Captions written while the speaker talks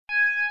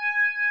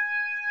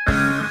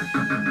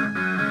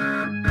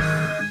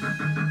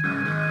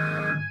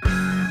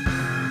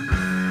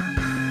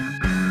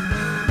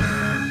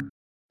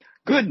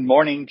Good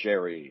morning,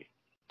 Jerry.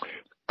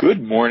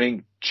 Good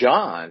morning,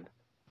 John.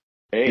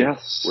 Hey,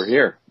 yes. We're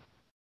here.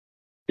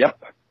 Yep.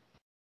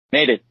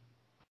 Made it.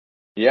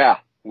 Yeah,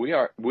 we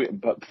are.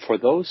 But for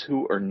those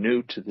who are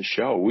new to the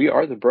show, we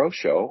are the Bro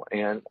Show,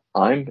 and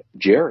I'm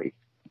Jerry.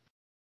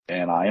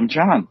 And I am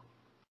John.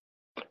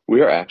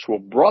 We are actual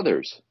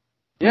brothers.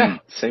 Yeah,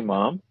 same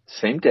mom,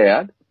 same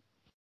dad.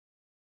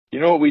 You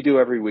know what we do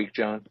every week,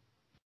 John?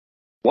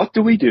 What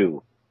do we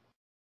do?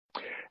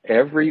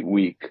 Every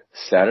week,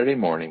 Saturday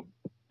morning,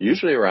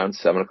 usually around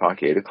 7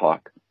 o'clock, 8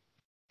 o'clock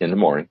in the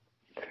morning,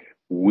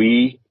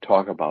 we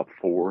talk about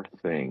four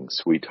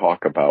things. We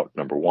talk about,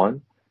 number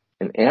one,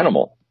 an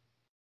animal.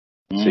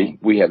 See,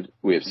 we have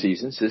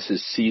seasons. This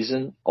is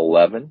season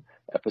 11,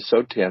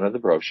 episode 10 of the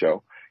Bro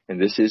Show, and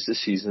this is the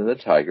season of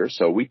the tiger.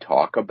 So we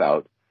talk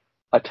about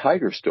a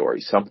tiger story,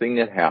 something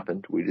that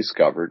happened, we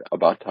discovered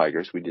about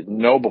tigers we didn't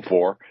know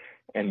before,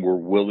 and we're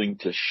willing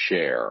to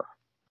share.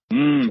 So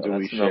do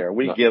we share?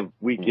 We give.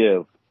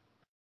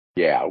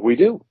 Yeah, we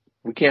do.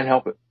 We can't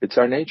help it. It's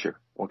our nature.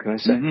 What can I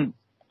say? And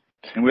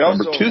we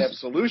also have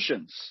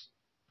solutions.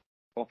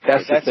 Well,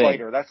 that's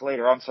later. That's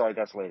later. I'm sorry.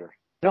 That's later.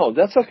 No,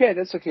 that's okay.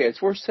 That's okay.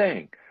 It's worth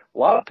saying. A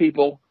lot of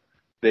people,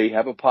 they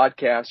have a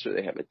podcast or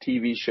they have a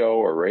TV show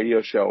or a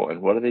radio show,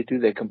 and what do?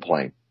 They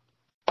complain.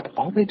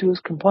 All they do is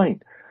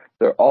complain.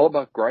 They're all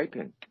about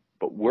griping,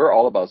 but we're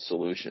all about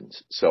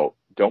solutions. So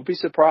don't be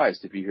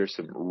surprised if you hear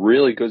some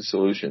really good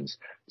solutions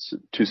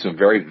to some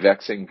very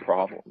vexing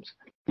problems.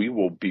 We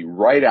will be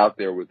right out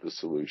there with the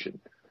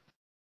solution.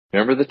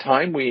 Remember the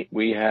time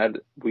we had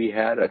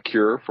a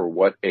cure for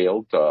what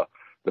ailed the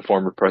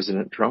former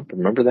President Trump?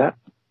 Remember that?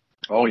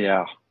 Oh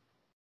yeah.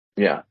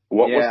 Yeah.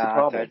 What was the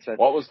problem?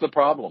 What was the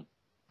problem?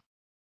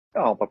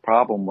 Oh, the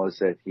problem was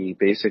that he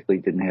basically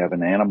didn't have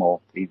an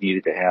animal. He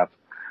needed to have.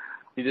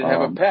 He didn't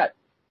have a pet.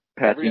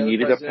 He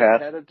needed a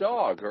pet. Had a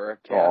dog or a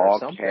cat or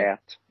something.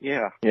 Cat.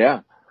 Yeah. Yeah.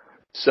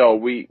 So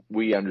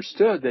we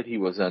understood that he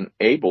was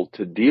unable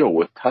to deal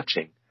with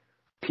touching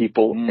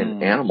people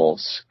and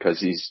animals because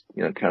he's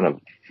kind of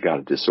got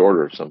a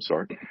disorder of some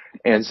sort.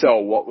 And so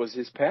what was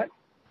his pet?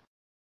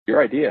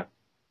 Your idea.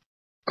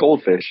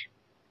 Goldfish.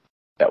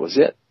 That was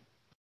it.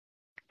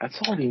 That's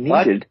all he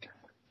needed. But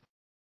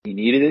he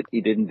needed it.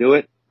 He didn't do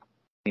it.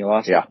 He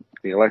lost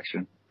the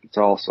election. It's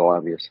all so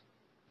obvious.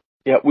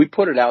 Yeah, we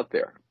put it out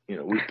there.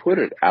 We put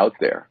it out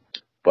there.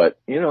 But,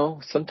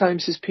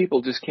 sometimes his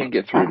people just can't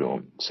get through to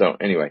him. So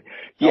anyway,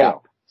 yeah.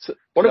 So,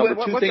 what's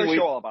our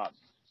show all about?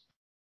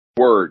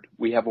 Word.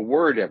 We have a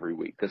word every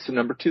week. That's the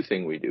number 2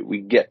 thing we do. We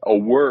get a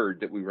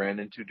word that we ran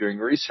into during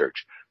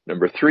research.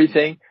 Number 3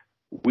 thing,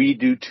 we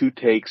do 2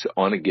 takes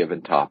on a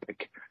given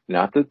topic.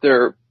 Not that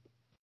they're,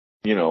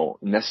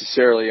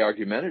 necessarily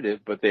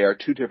argumentative, but they are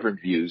 2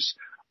 different views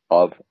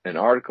of an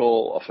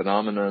article, a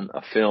phenomenon,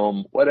 a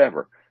film,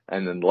 whatever.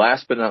 And then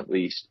last but not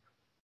least,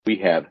 we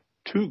have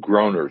 2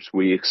 groaners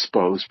we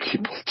expose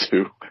people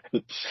to.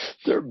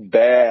 They're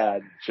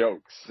bad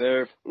jokes.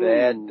 They're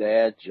bad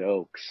dad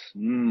jokes.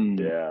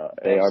 Yeah.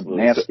 They are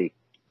nasty.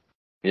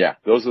 Yeah,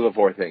 those are the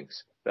 4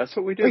 things. That's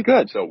what we do. Very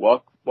good. So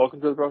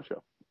welcome to the Bro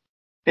Show.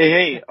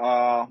 Hey,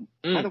 by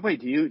the way,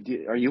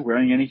 are you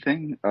wearing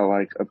anything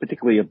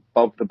particularly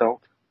above the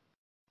belt?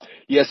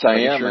 Yes,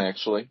 I am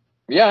actually.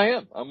 Yeah, I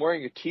am. I'm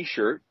wearing a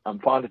T-shirt. I'm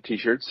fond of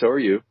T-shirts. So are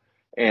you.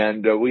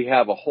 And we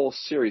have a whole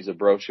series of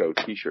Bro Show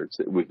T-shirts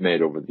that we've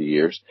made over the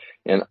years.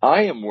 And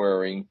I am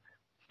wearing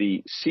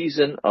the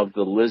Season of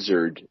the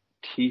Lizard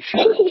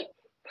T-shirt.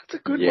 That's a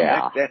good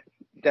one.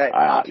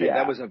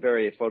 That was a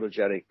very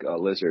photogenic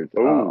lizard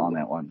on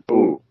that one.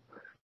 Ooh.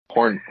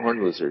 Horn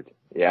lizard.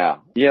 Yeah.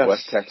 Yes.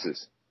 West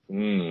Texas.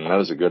 That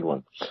was a good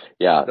one.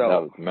 Yeah, that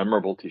was a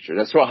memorable T-shirt.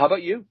 How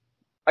about you?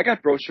 I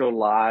got Bro Show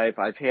Live.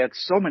 I've had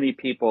so many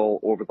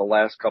people over the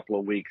last couple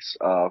of weeks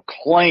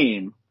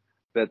claim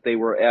that they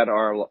were at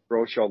our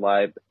Bro Show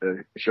Live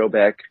show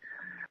back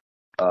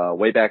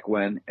way back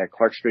when at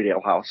Clark Street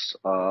Ale House.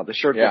 The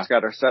shirt that's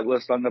got our set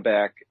list on the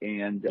back.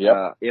 And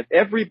if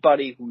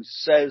everybody who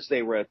says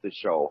they were at the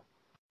show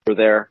were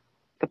there,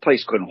 the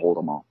place couldn't hold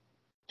them all.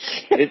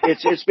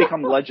 It's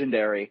become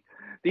legendary.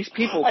 These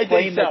people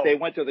claim that they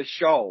went to the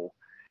show,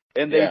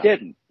 and they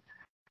didn't.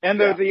 And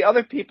there are the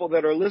other people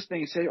that are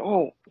listening and say,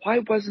 "Oh, why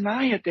wasn't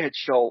I at that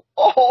show?"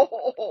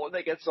 Oh, and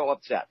they get so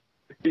upset.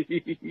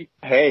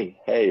 Hey,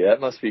 that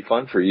must be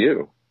fun for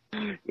you.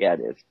 Yeah,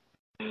 it is.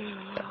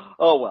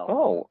 Oh well.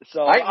 Oh,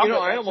 so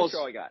I almost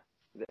the got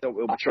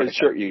the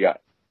shirt you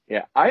got.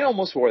 Yeah, I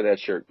almost wore that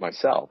shirt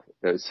myself.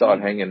 I saw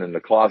it hanging in the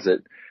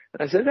closet,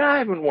 and I said, I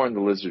haven't worn the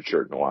lizard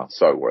shirt in a while,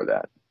 so I wore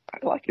that.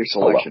 I like your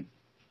selection.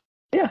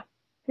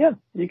 Yeah,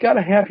 you got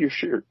to have your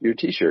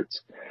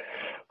T-shirts.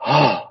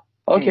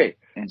 Okay.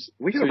 And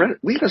we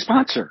have a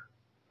sponsor.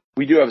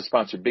 We do have a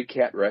sponsor, Big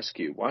Cat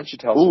Rescue. Why don't you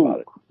tell us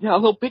about it? Yeah, a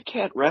little Big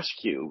Cat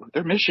Rescue.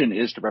 Their mission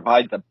is to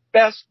provide the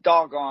best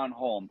doggone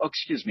home. Oh,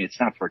 excuse me, it's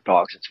not for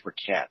dogs, it's for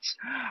cats.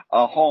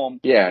 A home.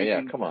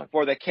 Yeah, come on.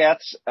 For the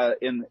cats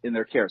in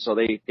their care. So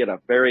they get a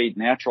very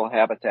natural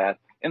habitat.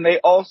 And they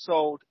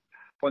also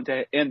want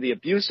to end the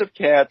abuse of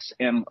cats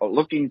and are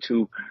looking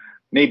to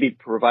maybe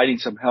providing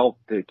some help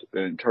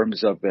in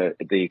terms of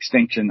the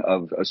extinction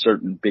of a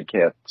certain big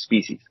cat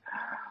species.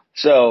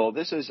 So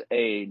this is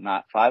a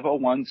not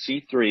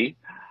 501c3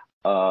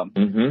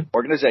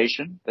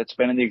 organization that's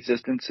been in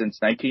existence since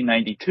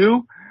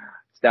 1992.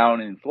 It's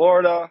down in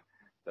Florida.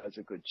 Does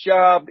a good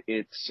job.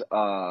 It's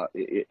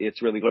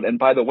really good. And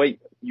by the way,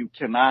 you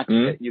cannot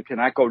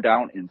go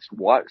down and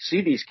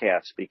see these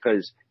cats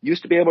because you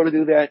used to be able to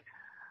do that,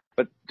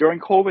 but during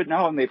COVID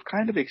now, and they've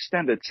kind of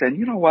extended, saying,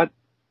 you know what,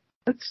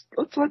 let's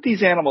let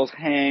these animals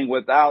hang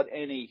without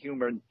any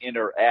human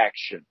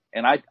interaction,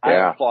 and I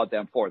applaud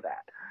them for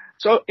that.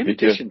 So in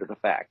addition to the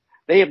fact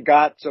they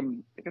got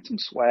some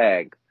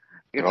swag,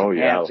 they got some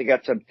hats, they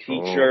got some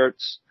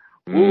T-shirts.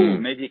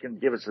 Maybe you can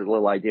give us a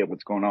little idea of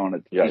what's going on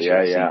at the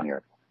T-shirt scene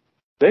here.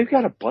 They've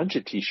got a bunch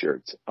of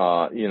T-shirts.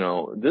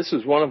 This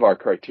is one of our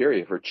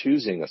criteria for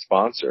choosing a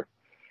sponsor,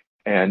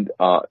 and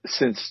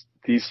since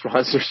these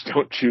sponsors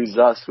don't choose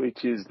us, we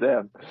choose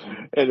them,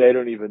 and they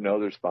don't even know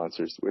they're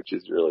sponsors, which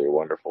is really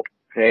wonderful.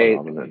 Hey,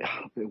 right?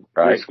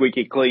 We're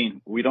squeaky clean.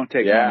 We don't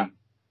take money.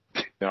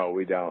 No,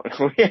 we don't.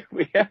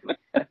 we haven't.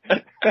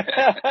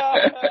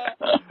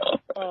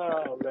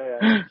 Oh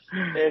man.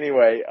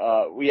 Anyway,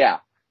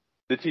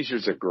 the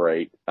T-shirts are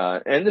great,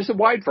 and there's a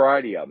wide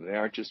variety of them. They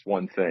aren't just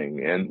one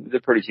thing, and they're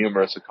pretty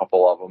humorous. A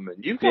couple of them,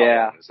 and you've got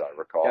one, as I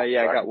recall.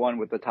 Yeah, right? I got one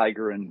with the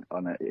tiger in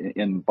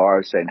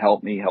bars saying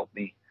 "Help me, help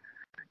me."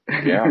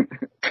 Yeah,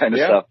 kind of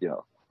stuff,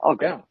 Oh,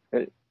 yeah,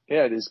 it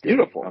is good.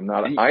 Beautiful. I am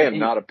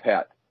not a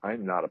pet. I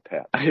am not a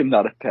pet.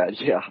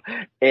 Yeah.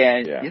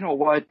 And you know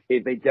what?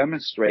 They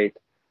demonstrate,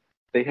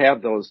 they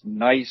have those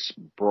nice,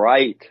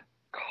 bright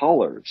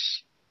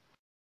colors.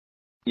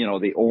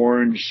 The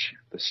orange,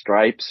 the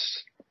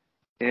stripes.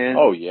 And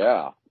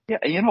yeah,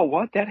 and you know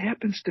what? That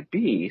happens to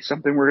be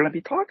something we're going to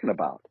be talking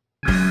about.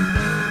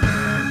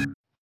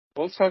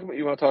 Well, let's talk about,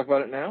 you want to talk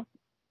about it now?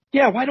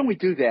 Yeah, why don't we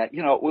do that?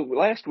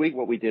 Last week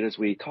what we did is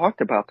we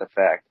talked about the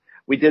fact,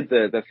 we did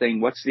the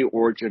thing, what's the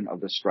origin of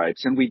the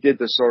stripes? And we did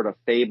the sort of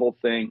fable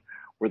thing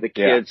where the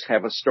kids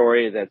have a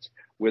story that's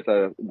with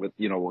a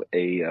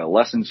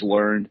lessons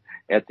learned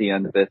at the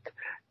end of it.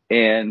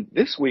 And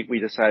this week we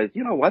decided,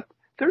 you know what?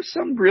 There's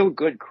some real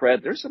good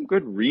cred. There's some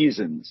good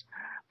reasons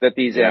that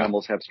these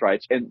animals have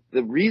stripes. And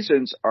the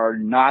reasons are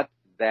not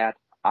that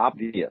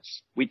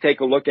obvious. We take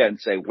a look at it and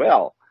say,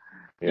 well,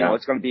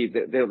 it's going to be,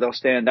 they'll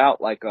stand out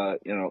like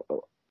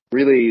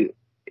really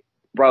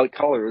bright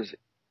colors.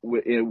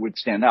 It would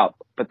stand out,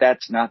 but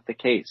that's not the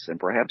case. And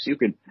perhaps you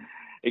can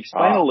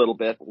explain a little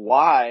bit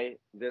why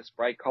this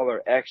bright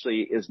color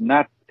actually is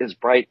not as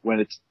bright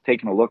when it's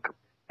taken a look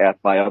at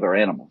by other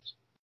animals.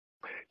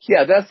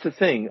 Yeah, that's the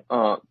thing.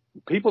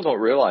 People don't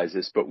realize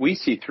this, but we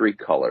see three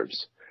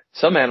colors.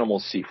 Some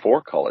animals see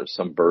four colors,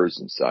 some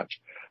birds and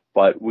such,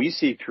 but we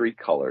see three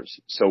colors.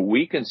 So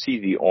we can see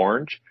the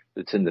orange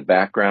that's in the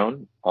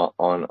background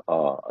on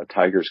a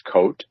tiger's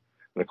coat.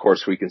 And of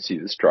course, we can see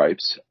the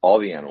stripes. All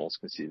the animals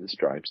can see the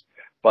stripes.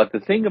 But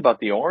the thing about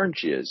the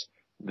orange is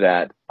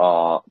that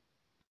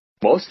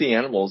most of the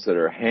animals that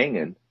are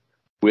hanging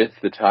with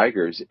the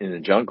tigers in the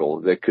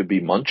jungle that could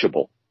be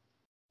munchable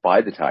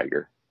by the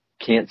tiger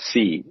can't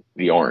see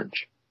the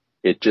orange.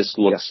 It just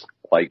looks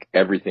like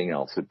everything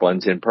else. It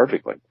blends in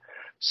perfectly.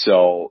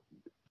 So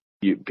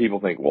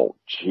people think, well,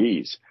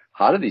 geez,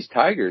 how do these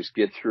tigers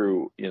get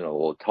through,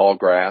 tall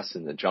grass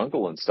in the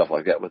jungle and stuff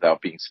like that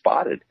without being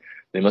spotted?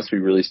 They must be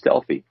really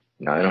stealthy.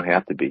 No, they don't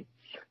have to be,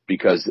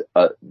 because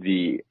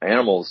the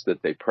animals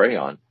that they prey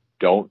on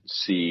don't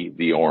see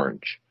the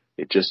orange.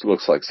 It just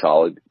looks like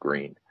solid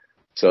green.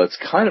 So it's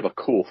kind of a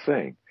cool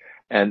thing.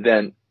 And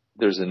then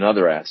there's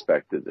another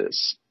aspect of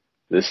this.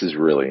 This is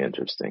really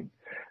interesting.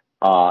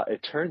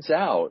 It turns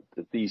out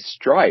that these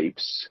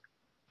stripes,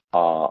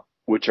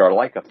 which are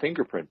like a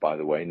fingerprint, by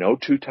the way, no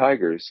two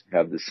tigers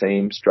have the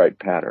same stripe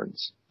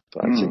patterns.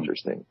 So that's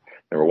interesting.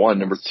 Number one.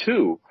 Number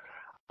two,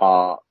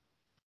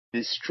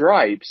 the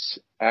stripes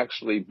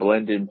actually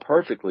blend in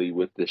perfectly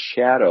with the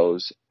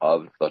shadows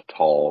of the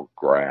tall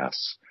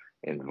grass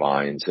and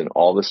vines and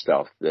all the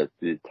stuff that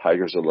the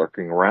tigers are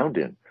lurking around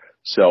in.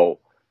 So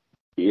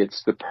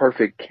it's the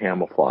perfect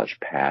camouflage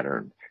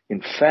pattern.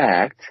 In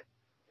fact,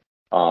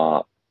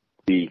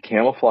 the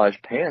camouflage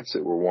pants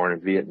that were worn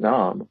in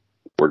Vietnam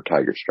were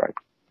tiger striped.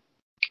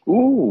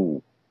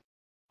 Ooh.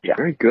 Yeah.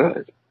 Very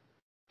good.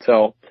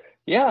 So,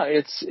 yeah,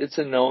 it's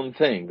a known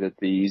thing that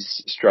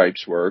these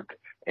stripes work,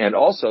 and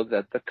also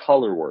that the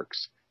color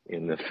works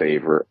in the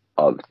favor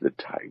of the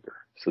tiger.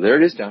 So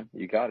there it is, John.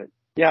 You got it.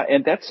 Yeah,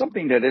 and that's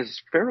something that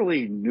is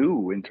fairly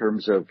new in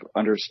terms of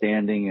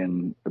understanding,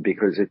 and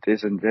because it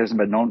hasn't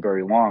been known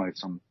very long.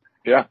 It's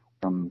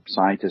some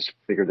scientists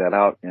figured that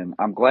out, and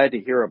I'm glad to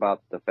hear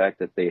about the fact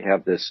that they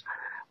have this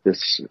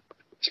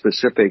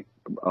specific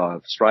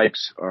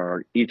stripes,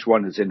 or each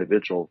one is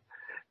individual.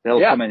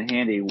 That'll come in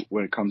handy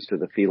when it comes to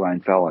the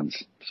feline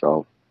felons.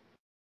 So,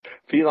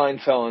 feline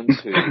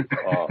felons who,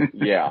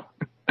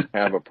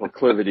 have a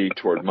proclivity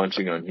toward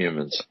munching on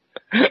humans.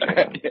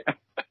 Yeah.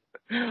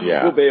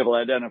 We'll be able to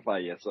identify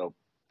you. So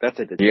that's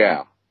it.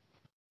 Yeah,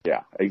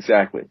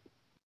 exactly.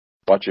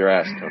 Watch your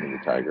ass, Tony the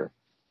Tiger.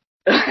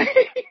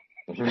 Hey.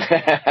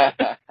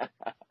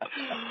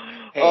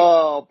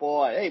 Oh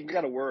boy! Hey, we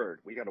got a word.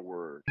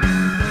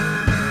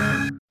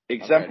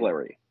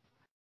 Exemplary.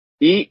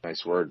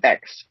 Nice word.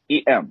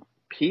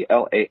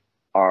 EXEMPLARY.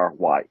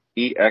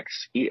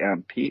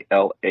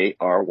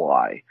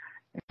 EXEMPLARY.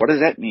 What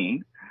does that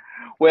mean?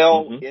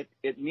 Well,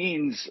 it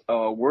means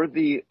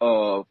worthy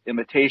of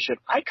imitation.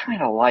 I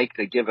kind of like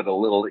to give it a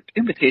little.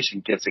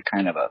 Imitation gets a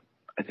kind of a,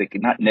 I think,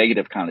 not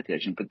negative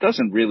connotation, but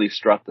doesn't really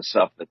strut the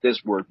stuff that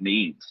this word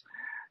means.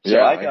 So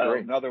I got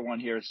another one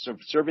here,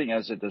 serving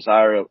as a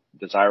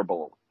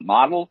desirable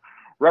model,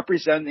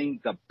 representing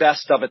the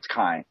best of its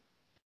kind.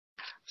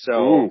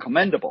 So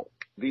commendable.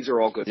 These are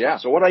all good. Yeah.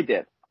 So what I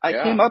did, I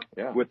came up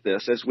with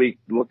this as we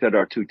looked at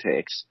our two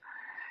takes,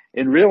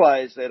 and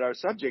realized that our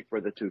subject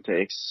for the two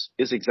takes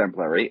is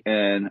exemplary.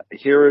 And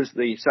here is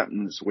the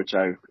sentence which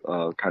I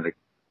kind of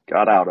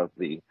got out of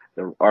the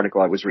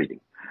article I was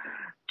reading.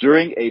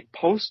 During a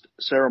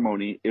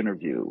post-ceremony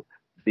interview,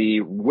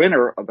 the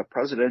winner of the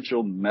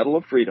Presidential Medal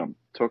of Freedom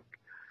took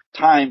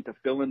time to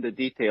fill in the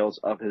details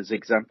of his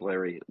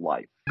exemplary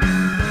life.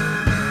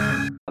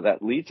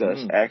 That leads us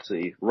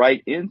actually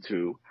right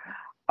into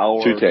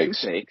our two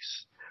takes,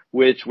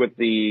 which with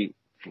the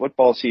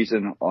football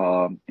season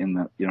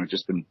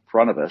just in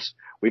front of us,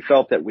 we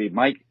felt that we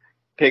might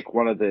pick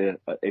one of a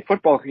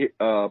football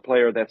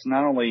player that's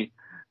not only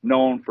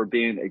known for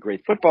being a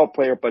great football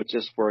player, but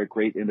just for a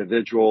great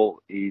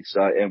individual.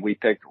 And we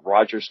picked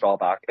Roger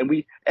Staubach, and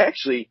we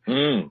actually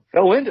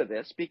fell into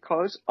this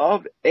because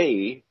of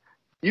a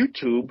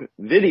YouTube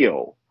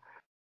video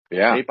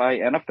made by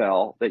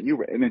NFL that you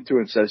ran into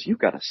and says, you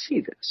got to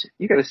see this.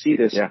 You got to see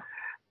this. Yeah.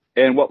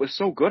 And what was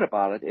so good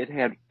about it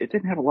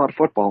didn't have a lot of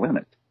football in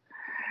it,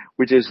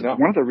 which is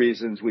one of the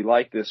reasons we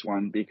like this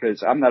one,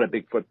 because I'm not a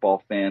big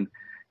football fan,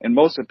 and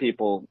most of the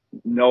people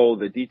know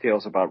the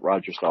details about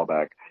Roger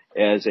Staubach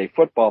as a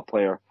football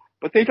player,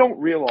 but they don't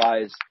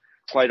realize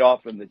quite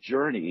often the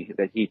journey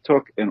that he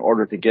took in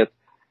order to get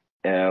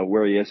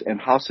where he is, and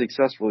how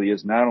successful he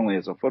is, not only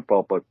as a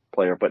football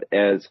player, but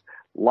as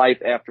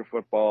life after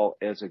football,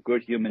 as a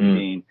good human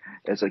being,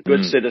 as a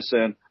good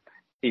citizen.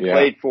 He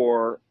played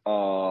for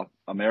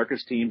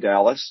America's team,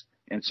 Dallas.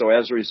 And so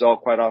as a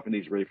result, quite often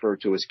he's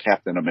referred to as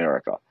Captain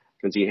America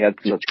because he had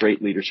such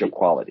great leadership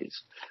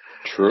qualities.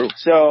 True.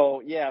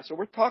 So, so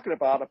we're talking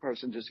about a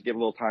person, just to give a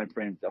little time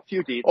frame, a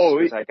few deets. Oh,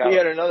 he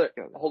had another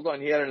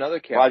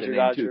captain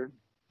Roger too.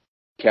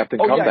 Captain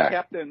Comeback.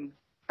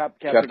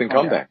 Captain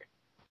Comeback.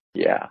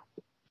 Yeah,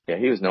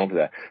 he was known for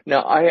that.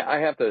 Now, I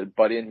have to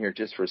butt in here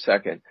just for a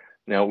second.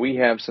 Now, we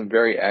have some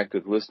very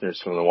active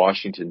listeners from the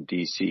Washington,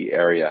 D.C.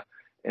 area.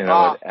 And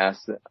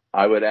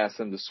I would ask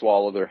them to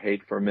swallow their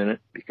hate for a minute,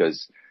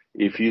 because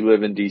if you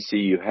live in D.C.,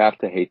 you have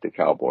to hate the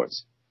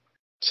Cowboys.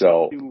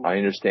 So I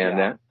understand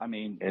that. I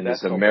mean, and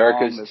that's this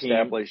America's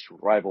established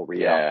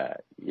rivalry.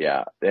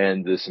 Yeah.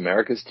 And this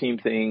America's team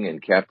thing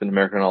and Captain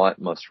America and all that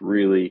must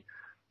really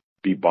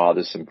be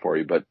bothersome for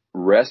you. But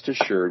rest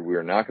assured, we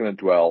are not going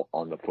to dwell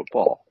on the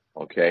football.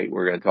 Okay,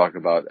 we're going to talk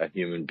about a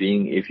human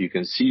being. If you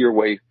can see your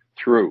way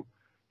through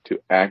to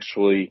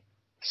actually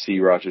see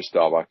Roger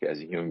Staubach as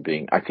a human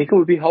being, I think it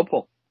would be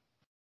helpful.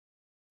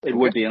 It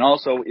would be. And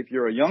also, if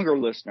you're a younger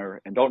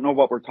listener and don't know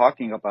what we're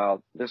talking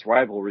about, this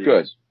rivalry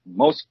was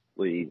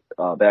mostly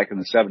back in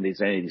the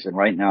 70s and 80s, and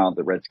right now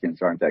the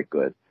Redskins aren't that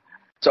good.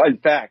 So, in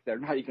fact, they're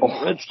not even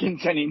the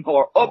Redskins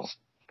anymore. Oops,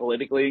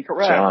 politically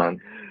incorrect.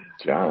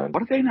 John.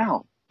 What are they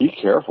now? Be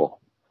careful.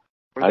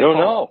 I don't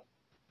know.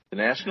 The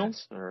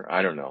Nationals? Or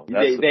I don't know.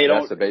 That's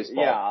the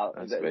baseball. Yeah,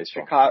 that's the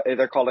baseball. Chicago,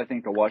 they're called, I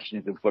think, the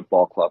Washington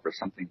Football Club or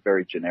something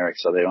very generic,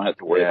 so they don't have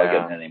to worry about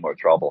getting in any more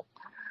trouble.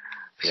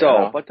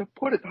 So, but to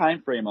put a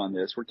time frame on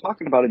this, we're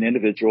talking about an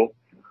individual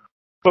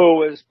who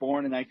was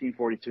born in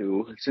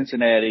 1942,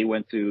 Cincinnati,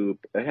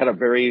 had a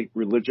very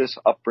religious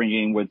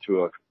upbringing, went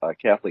to a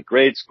Catholic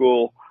grade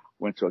school,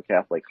 went to a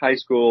Catholic high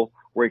school,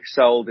 were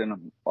excelled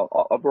in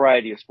a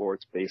variety of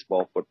sports,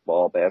 baseball,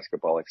 football,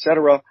 basketball,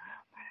 etc.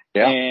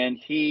 Yeah. And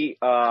he,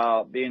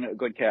 being a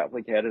good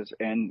Catholic,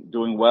 and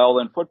doing well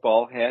in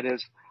football, had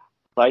his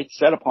sights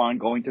set upon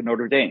going to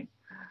Notre Dame.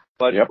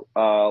 But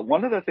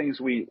one of the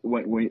things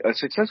a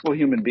successful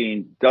human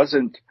being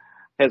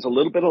has a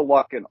little bit of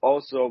luck, and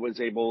also was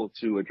able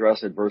to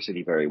address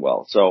adversity very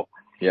well. So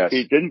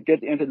he didn't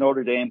get into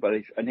Notre Dame, but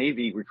a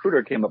Navy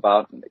recruiter came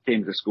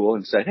to school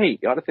and said, "Hey,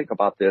 you ought to think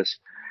about this."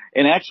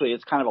 And actually,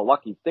 it's kind of a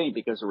lucky thing,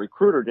 because the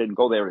recruiter didn't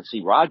go there to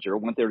see Roger,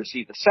 went there to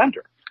see the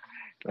center.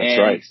 That's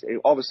right.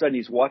 All of a sudden,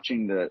 he's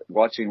watching the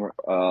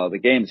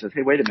game and says,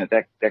 "Hey, wait a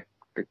minute!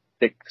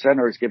 That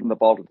center is giving the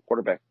ball to the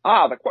quarterback."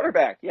 The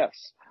quarterback,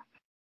 yes.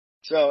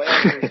 So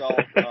as a result,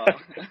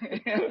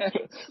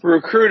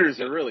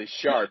 recruiters are really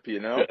sharp, you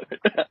know.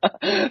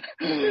 They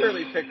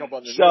really pick up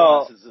on the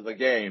nuances of the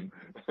game.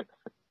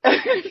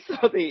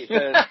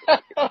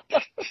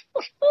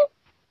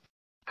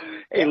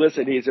 Hey,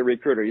 listen, he's a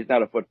recruiter. He's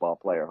not a football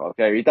player,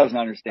 okay? He doesn't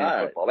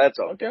understand football. That's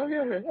all.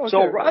 Okay.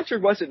 So Roger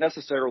wasn't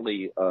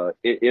necessarily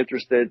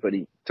interested, but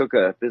he took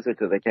a visit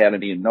to the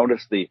academy and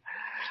noticed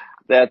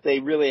that they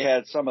really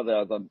had some of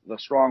the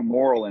strong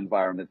moral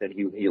environment that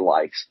he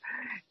likes.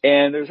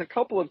 And there's a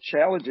couple of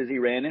challenges he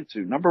ran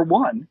into. Number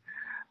one,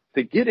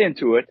 to get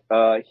into it,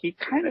 he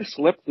kind of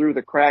slipped through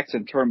the cracks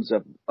in terms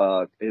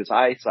of his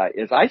eyesight.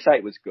 His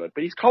eyesight was good,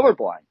 but he's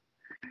colorblind.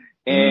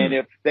 And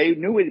if they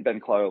knew he'd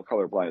been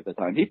colorblind at the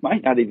time, he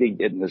might not even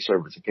get in the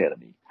service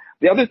academy.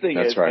 The other thing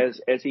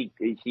is, as he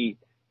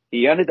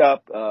ended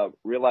up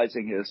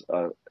realizing his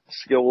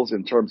skills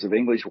in terms of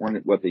English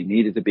weren't what they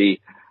needed to be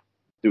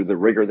through the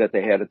rigor that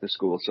they had at the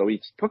school. So he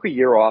took a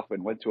year off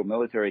and went to a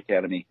military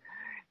academy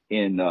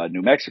in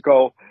New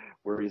Mexico,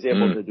 where he was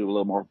able to do a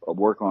little more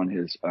work on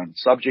his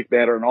subject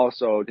matter, and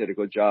also did a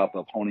good job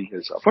of honing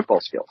his football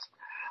skills.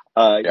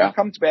 He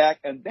comes back,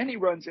 and then he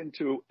runs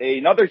into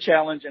another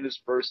challenge in his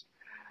first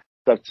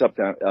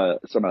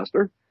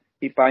semester.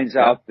 He finds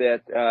out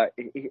that,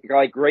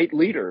 like great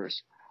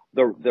leaders,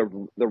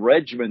 the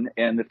regimen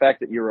and the fact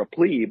that you're a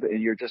plebe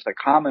and you're just a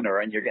commoner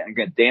and you're getting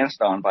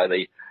danced on by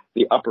the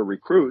upper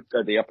recruit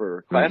or the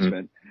upper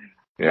classmen,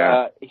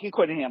 he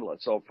couldn't handle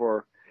it. So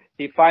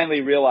he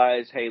finally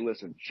realized, hey,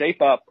 listen,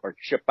 shape up or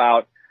chip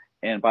out.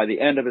 And by the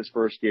end of his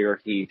first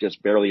year, he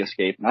just barely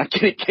escaped not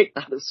getting kicked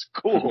out of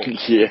school.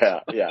 He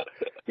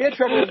had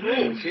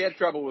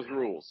trouble with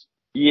rules.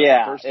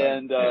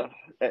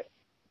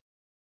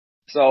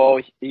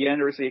 So he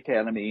enters the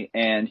academy,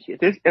 and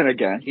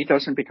again, he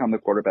doesn't become the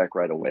quarterback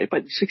right away. But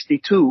in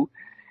 1962,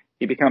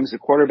 he becomes the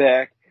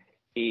quarterback.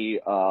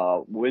 He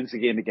wins the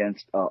game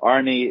against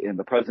Army in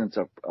the presence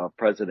of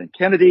President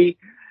Kennedy.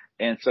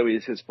 And so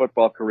his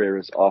football career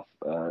is off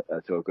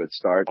to a good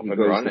start. He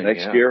goes the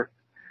next year.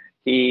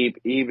 He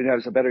even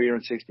has a better year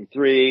in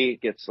 1963,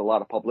 gets a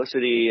lot of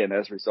publicity, and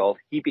as a result,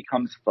 he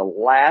becomes the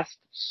last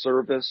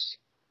service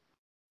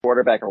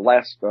quarterback or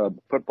last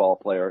football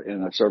player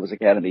in a service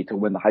academy to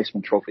win the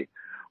Heisman Trophy,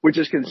 which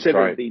is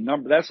considered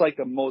that's like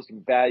the most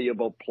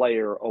valuable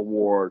player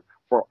award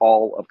for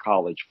all of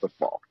college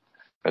football.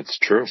 That's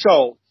true.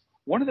 So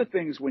one of the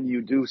things when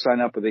you do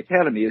sign up with the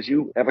academy is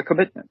you have a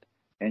commitment,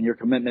 and your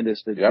commitment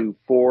is to do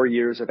 4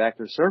 years of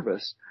active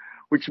service,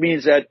 which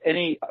means that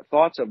any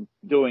thoughts of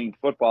doing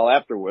football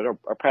afterward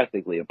are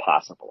practically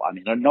impossible. I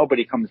mean,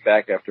 nobody comes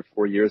back after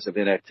 4 years of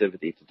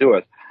inactivity to do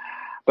it.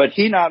 But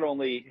he not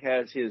only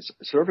has his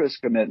service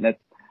commitment,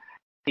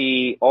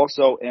 he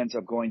also ends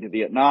up going to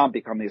Vietnam,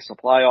 becoming a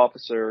supply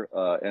officer,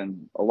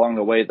 and along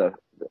the way, the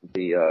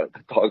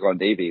doggone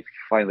Navy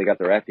finally got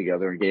their act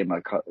together and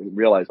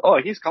realized,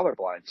 he's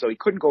colorblind. So he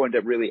couldn't go into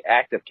really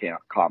active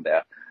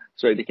combat.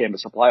 So he became a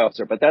supply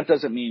officer, but that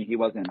doesn't mean he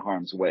wasn't in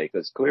harm's way,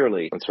 because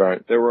clearly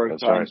there were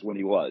times when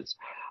he was.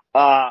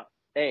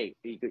 He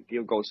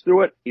goes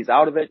through it, he's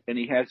out of it, and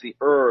he has the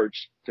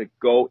urge to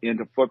go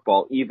into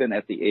football even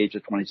at the age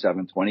of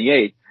 27,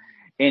 28.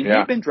 And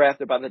he'd been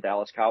drafted by the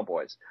Dallas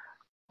Cowboys.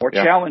 More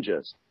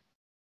challenges.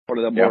 One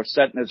of the more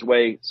set in his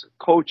ways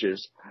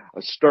coaches,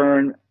 a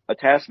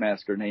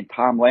taskmaster named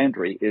Tom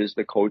Landry, is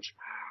the coach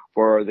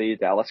for the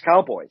Dallas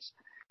Cowboys.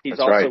 He's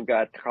also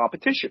got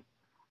competition.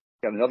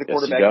 Got another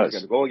quarterback he's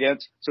got to go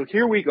against. So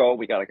here we go.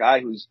 We got a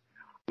guy who's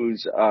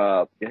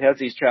has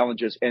these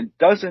challenges and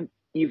doesn't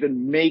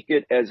even make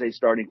it as a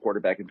starting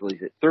quarterback until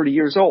he's 30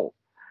 years old.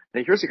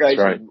 Now here's a guy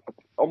who's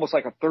almost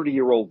like a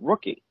 30-year-old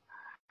rookie.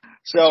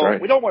 So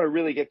we don't want to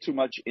really get too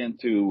much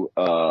into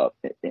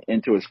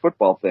his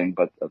football thing,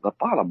 but the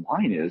bottom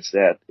line is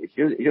that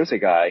here's a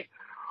guy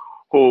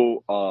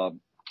who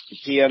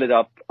he ended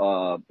up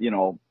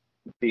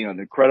being an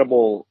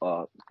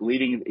incredible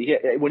leading.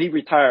 When he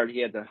retired,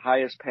 he had the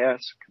highest pass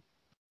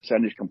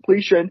percentage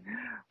completion,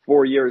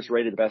 4 years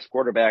rated the best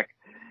quarterback.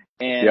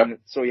 And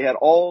so he had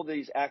all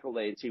these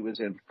accolades. He was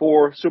in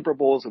 4 Super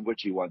Bowls, of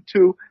which he won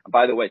 2. And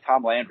by the way,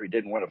 Tom Landry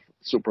didn't win a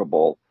Super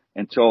Bowl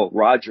until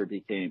Roger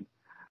became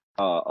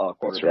a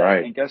quarterback. That's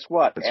right. And guess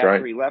what?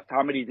 After he left,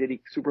 how many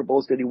Super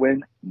Bowls did he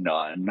win?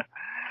 None.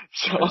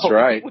 So That's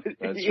right.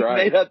 He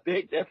made a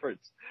big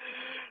difference.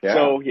 Yeah.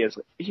 So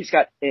he's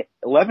got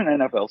 11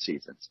 NFL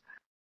seasons,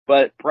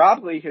 but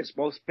probably his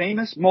most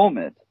famous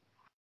moment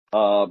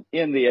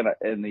in the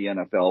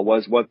NFL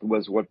was what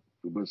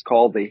was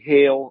called the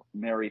Hail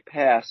Mary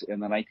pass in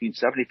the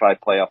 1975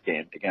 playoff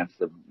game against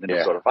the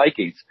Minnesota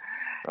Vikings.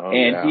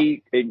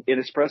 He, in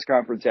his press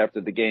conference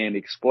after the game,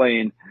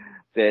 explained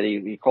that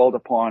he called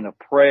upon a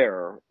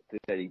prayer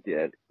that he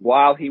did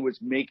while he was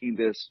making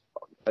this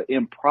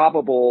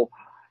impossible,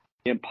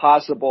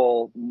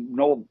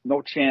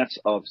 no chance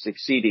of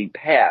succeeding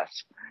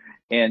pass,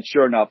 and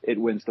sure enough, it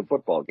wins the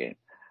football game.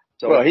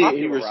 So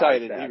he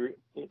recited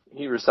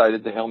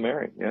the Hail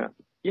Mary.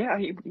 He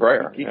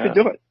could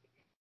do it.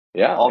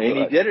 Yeah, All and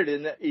good. he did it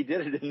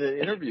in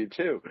the interview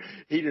too.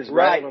 He just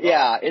Right. rattled it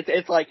Yeah. off.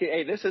 It's like,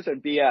 hey, this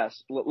isn't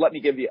BS.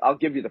 I'll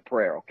give you the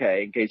prayer,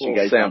 okay, in case you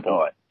Little guys sample. don't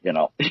know it, you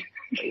know.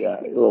 Yeah,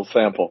 a little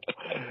sample.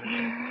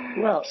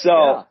 Well,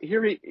 So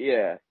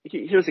yeah.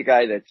 here's a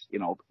guy that's,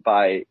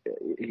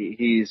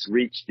 he's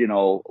reached,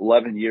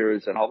 11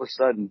 years, and all of a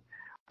sudden,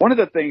 one of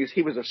the things,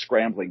 he was a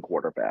scrambling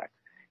quarterback.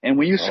 And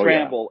when you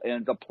scramble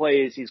and the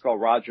plays, he's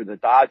called Roger the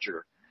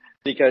Dodger,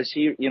 because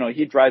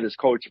he'd drive his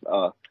coach,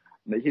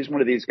 he's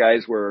one of these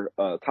guys where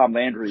Tom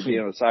Landry would be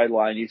on the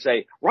sideline. He'd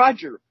say,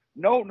 Roger,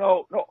 no,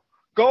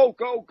 go.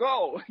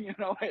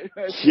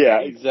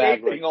 Yeah, he's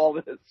exactly. taping all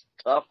this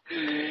stuff.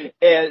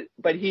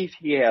 But he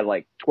had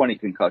like 20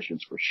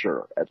 concussions for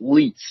sure, at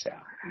least.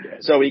 Yeah.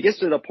 So he gets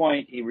to the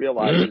point, he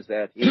realizes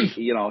that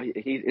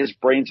his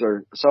brains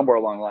are somewhere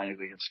along the line,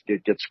 he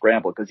gets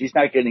scrambled because he's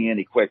not getting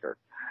any quicker.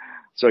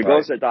 So he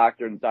goes to the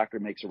doctor, and the doctor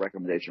makes a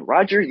recommendation.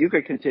 Roger, you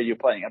could continue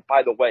playing. And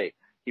by the way,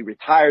 he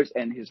retires,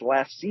 and his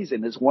last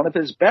season is one of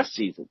his best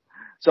seasons.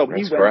 So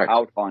he went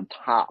out on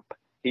top.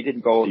 He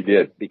didn't go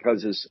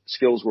because his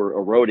skills were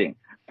eroding.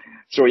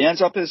 So he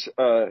ends up his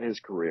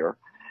career.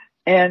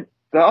 And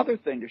the other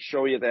thing to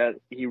show you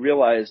that he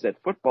realized that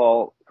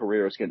football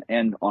careers can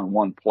end on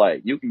one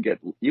play. You can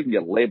get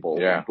labeled,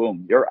 and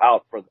boom, you're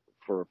out for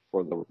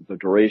the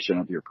duration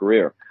of your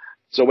career.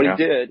 So what he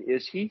did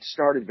is he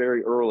started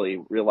very early,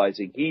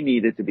 realizing he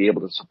needed to be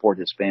able to support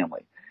his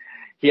family.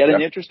 He had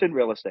an interest in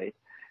real estate.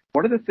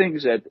 One of the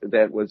things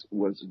that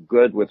was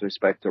good with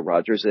respect to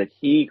Roger is that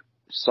he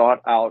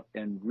sought out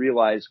and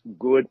realized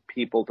good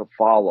people to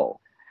follow.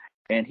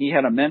 And he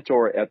had a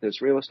mentor at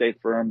this real estate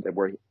firm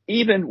where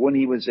even when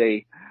he was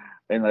in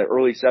the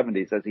early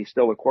 70s, as he's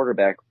still a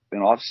quarterback in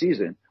off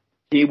season,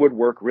 he would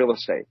work real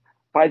estate.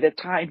 By the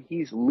time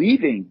he's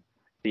leaving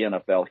the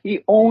NFL,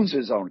 he owns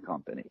his own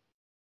company.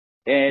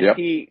 And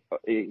he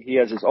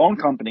has his own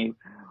company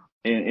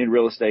in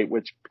real estate,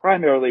 which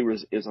primarily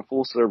is a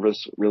full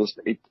service real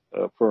estate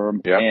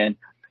firm and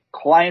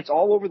clients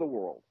all over the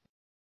world.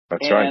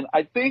 That's right. And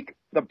I think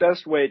the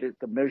best way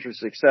to measure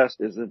success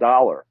is the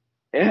dollar.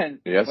 And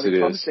when it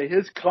comes to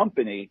his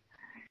company,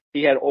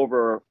 he had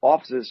 40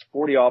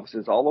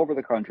 offices all over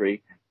the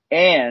country,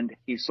 and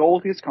he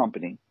sold his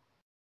company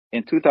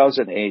in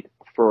 2008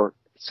 for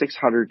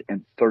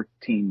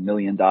 $613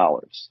 million.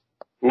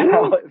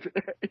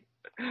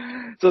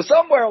 So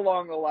somewhere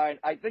along the line,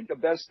 I think the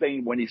best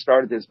thing when he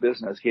started this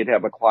business, he'd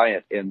have a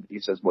client and he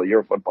says, well,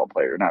 you're a football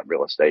player, not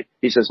real estate.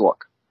 He says,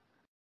 look,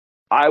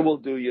 I will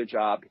do your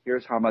job.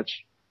 Here's how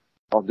much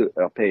I'll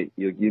pay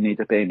you. You need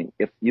to pay me.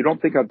 If you don't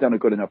think I've done a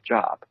good enough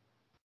job,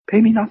 pay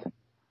me nothing.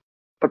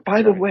 But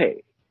by the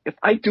way, if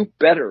I do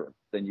better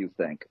than you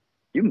think,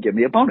 you can give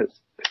me a bonus.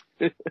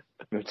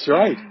 That's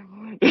right.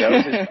 That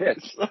was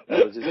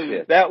his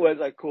pitch. That was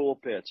a cool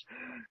pitch.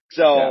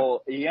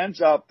 So he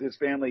ends up, his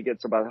family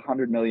gets about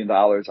 $100 million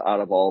out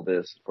of all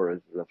this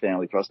for the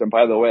family trust. And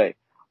by the way,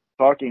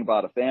 talking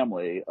about a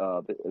family,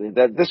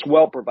 this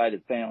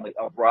well-provided family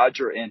of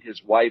Roger and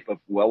his wife of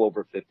well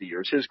over 50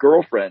 years, his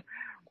girlfriend,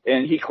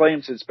 and he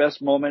claims his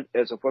best moment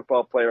as a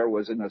football player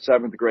was in the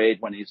 7th grade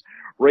when he's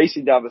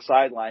racing down the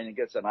sideline and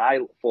gets an eye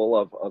full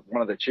of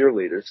one of the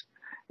cheerleaders.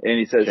 And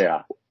he says,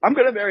 I'm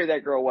going to marry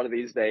that girl one of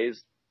these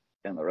days.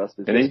 And the rest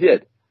is history. He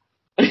did.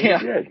 Yeah.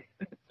 He did.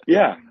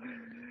 Yeah.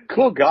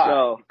 Cool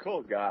guy.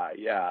 Cool guy.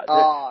 Yeah.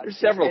 There's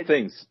several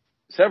things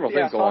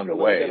along the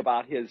way. A little bit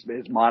about his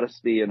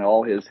modesty and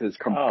all his he's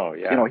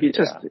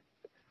just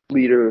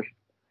leader.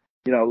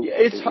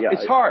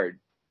 It's hard.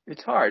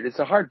 It's hard. It's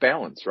a hard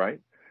balance,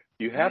 right?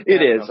 You have to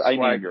have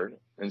swagger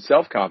and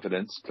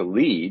self-confidence to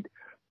lead,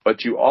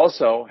 but you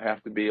also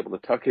have to be able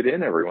to tuck it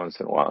in every once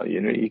in a while.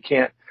 You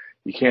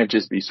can't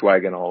just be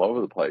swagging all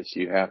over the place.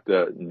 You have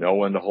to know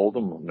when to hold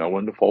them, know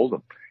when to fold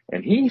them.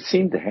 And he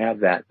seemed to have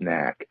that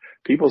knack.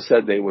 People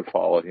said they would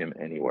follow him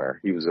anywhere.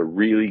 He was a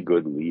really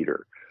good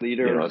leader.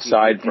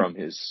 Aside from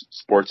his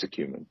sports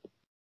acumen.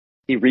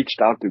 He reached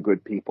out to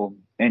good people,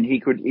 and he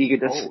could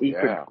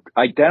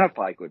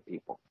identify good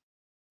people.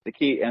 The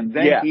key, and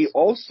then he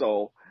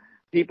also,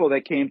 people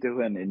that came to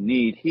him in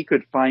need, he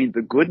could find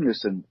the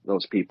goodness in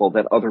those people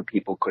that other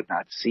people could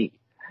not see.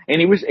 And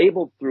he was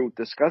able, through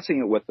discussing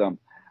it with them,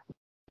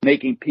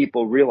 making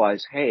people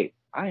realize, hey,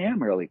 I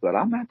am really good.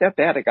 I'm not that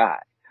bad a guy.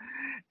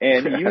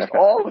 And he used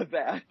all of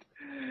that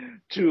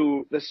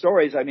to the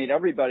stories. I mean,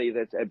 everybody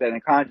that's been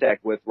in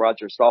contact with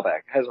Roger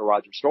Staubach has a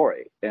Roger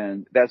story.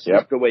 And that's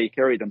just the way he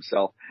carried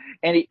himself.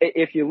 And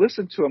if you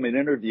listen to him in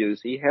interviews,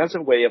 he has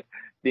a way of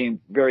being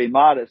very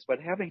modest, but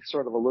having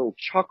sort of a little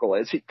chuckle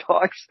as he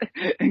talks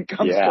and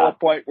comes to a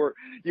point where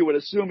you would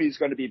assume he's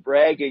going to be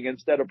bragging.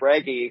 Instead of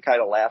bragging, he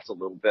kind of laughs a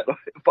little bit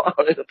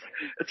about it.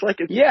 It's like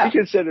he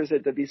considers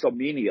it to be so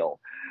menial,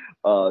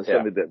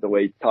 some of the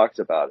way he talks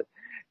about it.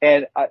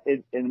 And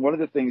one of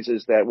the things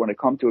is that when it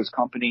comes to his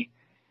company,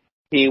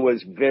 he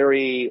was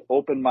very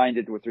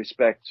open-minded with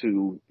respect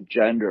to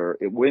gender.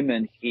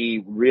 Women,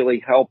 he really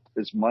helped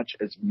as much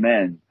as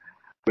men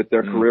with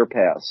their career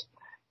paths.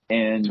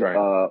 And, That's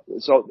right.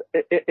 so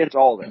it's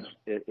all there.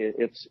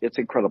 It's an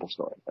incredible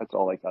story. That's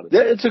all I got to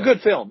say. It's a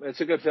good film. It's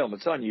a good film.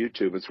 It's on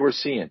YouTube. It's worth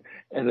seeing.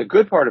 And the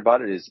good part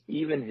about it is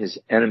even his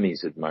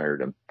enemies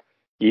admired him.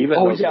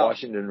 Even those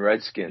Washington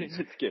Redskins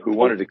who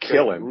wanted to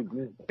kill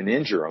him and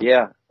injure him.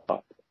 Yeah.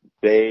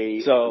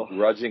 They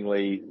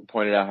grudgingly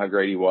pointed out how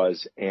great he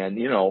was. And,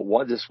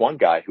 this one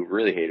guy who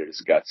really hated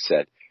his guts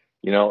said,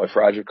 if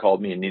Roger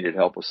called me and needed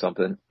help with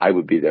something, I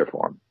would be there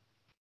for him.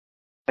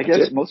 I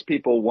guess most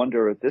people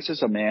wonder if this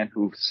is a man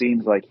who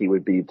seems like he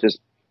would be just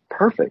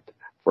perfect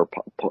for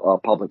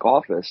public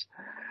office.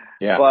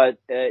 Yeah. But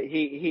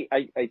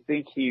I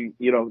think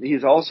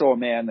he's also a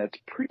man that's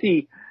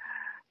pretty.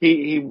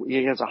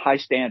 He has a high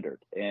standard,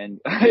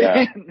 and,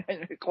 and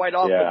quite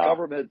often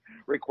government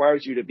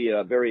requires you to be in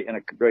a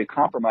very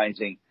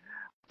compromising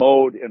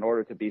mode in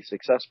order to be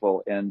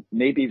successful. And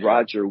maybe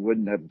Roger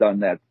wouldn't have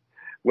done that.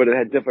 Would have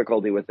had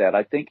difficulty with that.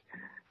 I think.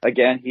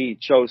 Again, he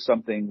chose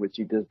something which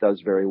he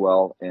does very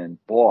well,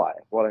 and boy,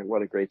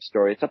 what a great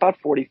story! It's about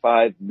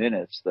 45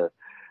 minutes.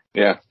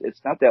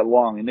 It's not that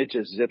long, and it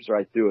just zips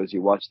right through as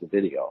you watch the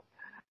video.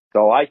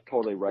 So I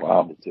totally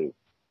recommend it too.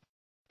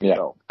 Yeah,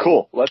 so,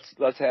 cool.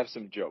 Let's have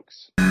some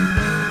jokes.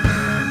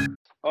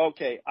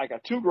 Okay, I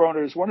got two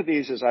groaners. One of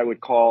these is I would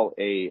call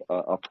a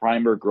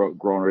primer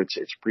groaner.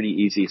 It's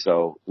pretty easy,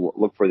 so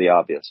look for the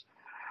obvious.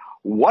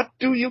 What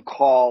do you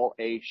call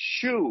a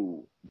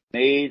shoe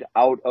made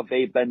out of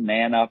a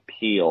banana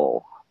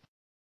peel?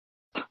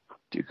 Do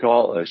you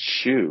call a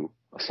shoe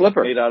a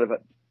slipper? Made out of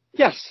it?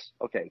 Yes.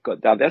 Okay,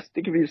 good. Now that's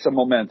to give you some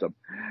momentum.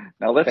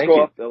 Now let's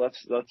go up.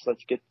 Let's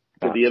get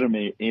to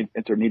the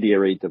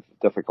intermediary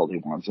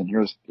difficulty ones. And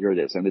here it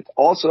is. And it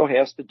also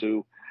has to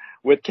do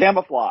with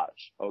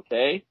camouflage.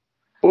 Okay.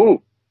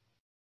 Ooh.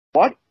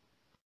 What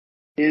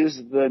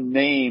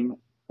name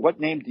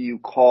do you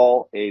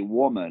call a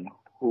woman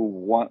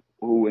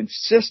who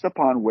insist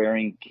upon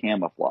wearing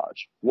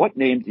camouflage? What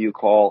name do you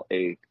call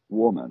a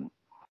woman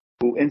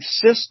who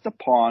insists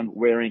upon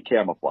wearing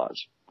camouflage?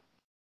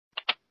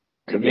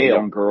 Camille. A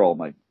young girl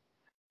might.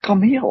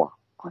 Camille.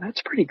 Oh,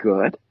 that's pretty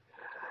good.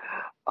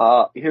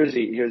 Here's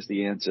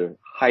the answer.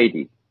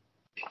 Heidi.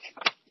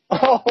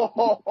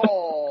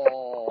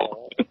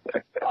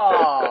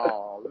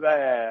 Oh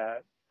man.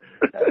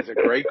 That is a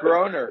great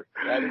groaner.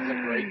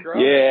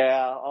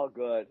 Yeah, all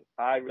good.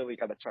 I really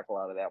got a chuckle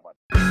out of that one.